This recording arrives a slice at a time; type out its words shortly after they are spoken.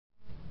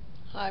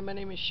Hi, my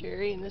name is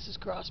Sherry, and this is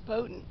Cross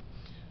Potent,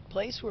 a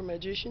place where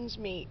magicians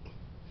meet.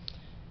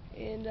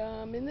 And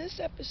in this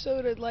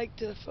episode, I'd like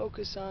to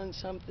focus on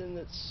something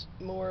that's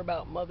more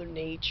about Mother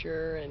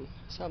Nature and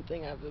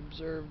something I've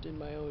observed in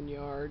my own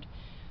yard.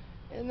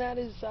 And that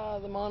is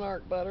the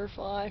monarch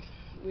butterfly.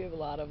 We have a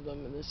lot of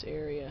them in this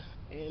area,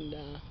 and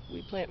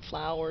we plant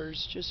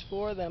flowers just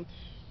for them.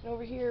 And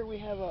over here, we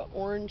have an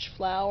orange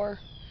flower.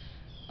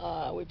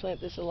 We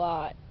plant this a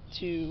lot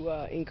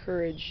to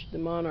encourage the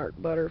monarch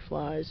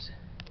butterflies.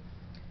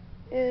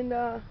 And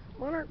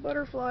monarch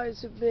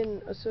butterflies have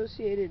been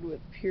associated with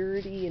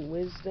purity and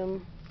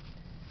wisdom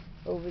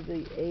over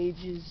the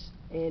ages.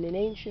 And in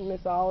ancient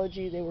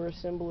mythology, they were a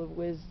symbol of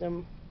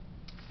wisdom.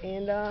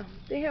 And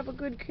they have a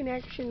good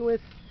connection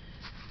with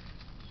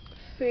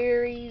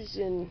fairies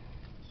and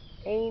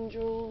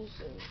angels.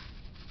 And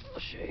I'll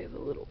show you the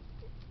little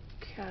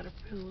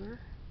caterpillar.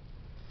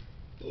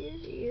 Here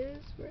he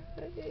is,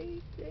 right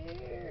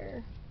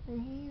there.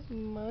 And he's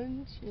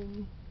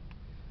munching.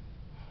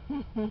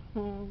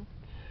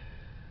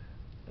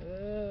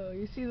 Oh,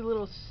 you see the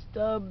little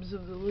stubs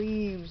of the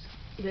leaves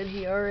that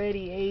he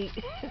already ate.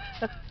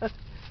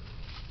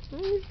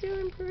 He's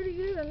doing pretty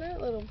good on that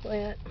little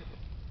plant.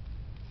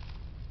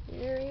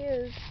 There he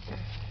is.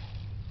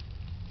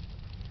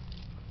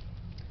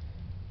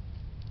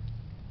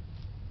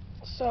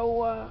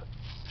 So,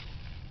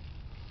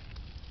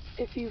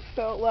 if you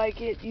felt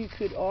like it, you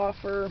could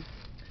offer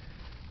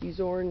these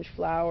orange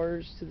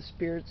flowers to the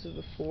spirits of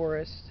the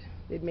forest.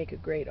 They'd make a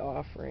great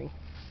offering,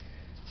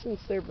 since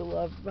they're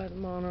beloved by the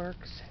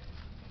monarchs.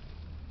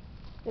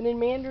 And in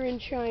Mandarin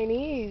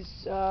Chinese,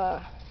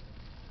 the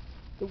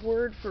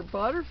word for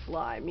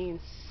butterfly means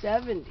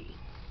 70,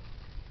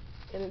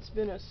 and it's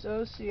been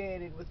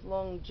associated with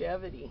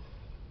longevity,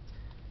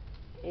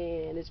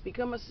 and it's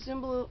become a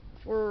symbol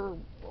for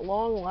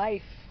long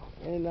life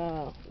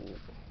and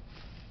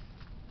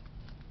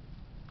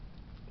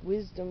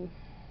wisdom.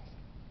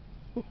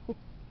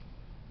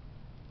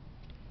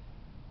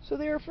 So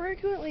they are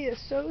frequently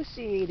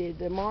associated,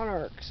 the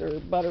monarchs,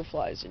 or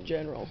butterflies in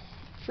general,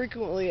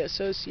 frequently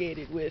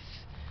associated with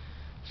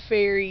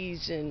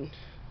fairies and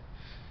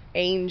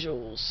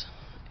angels,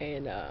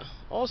 and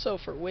also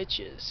for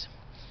witches.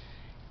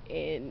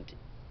 And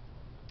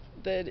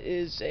that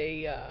is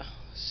a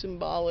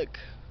symbolic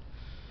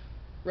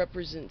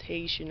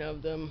representation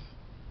of them.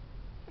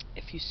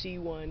 If you see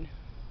one,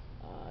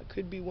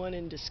 could be one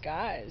in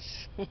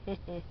disguise.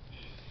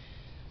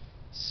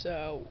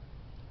 So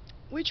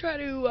we try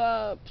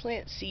to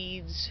plant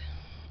seeds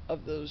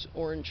of those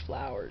orange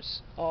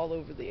flowers all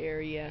over the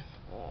area,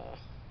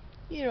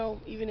 you know,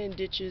 even in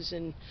ditches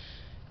and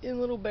in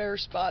little bare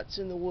spots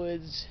in the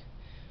woods,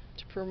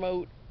 to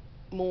promote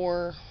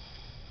more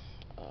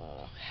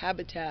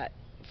habitat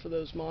for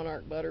those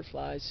monarch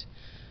butterflies.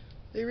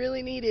 They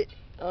really need it.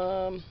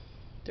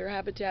 Their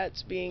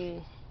habitat's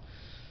being,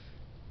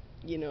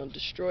 you know,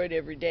 destroyed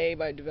every day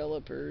by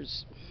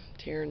developers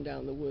tearing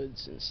down the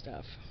woods and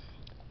stuff.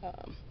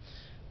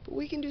 But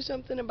we can do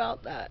something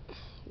about that.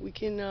 We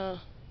can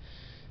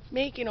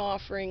make an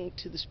offering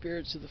to the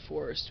spirits of the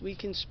forest. We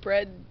can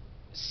spread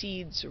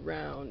seeds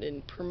around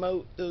and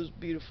promote those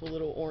beautiful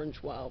little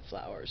orange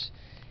wildflowers.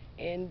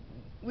 And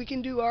we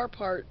can do our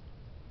part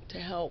to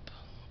help.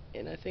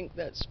 And I think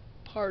that's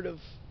part of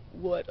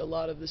what a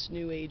lot of this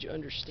new age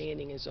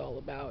understanding is all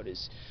about,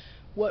 is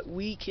what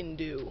we can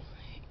do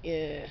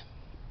in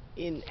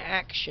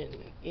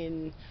action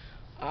in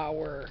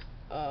our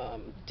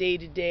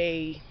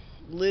day-to-day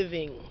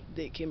living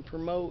that can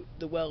promote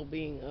the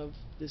well-being of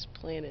this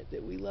planet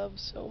that we love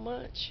so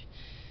much.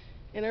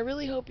 And I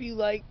really hope you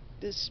like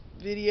this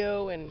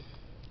video, and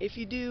if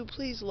you do,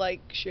 please like,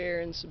 share,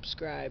 and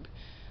subscribe.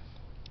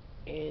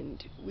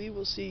 And we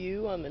will see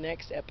you on the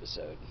next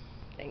episode.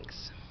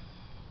 Thanks.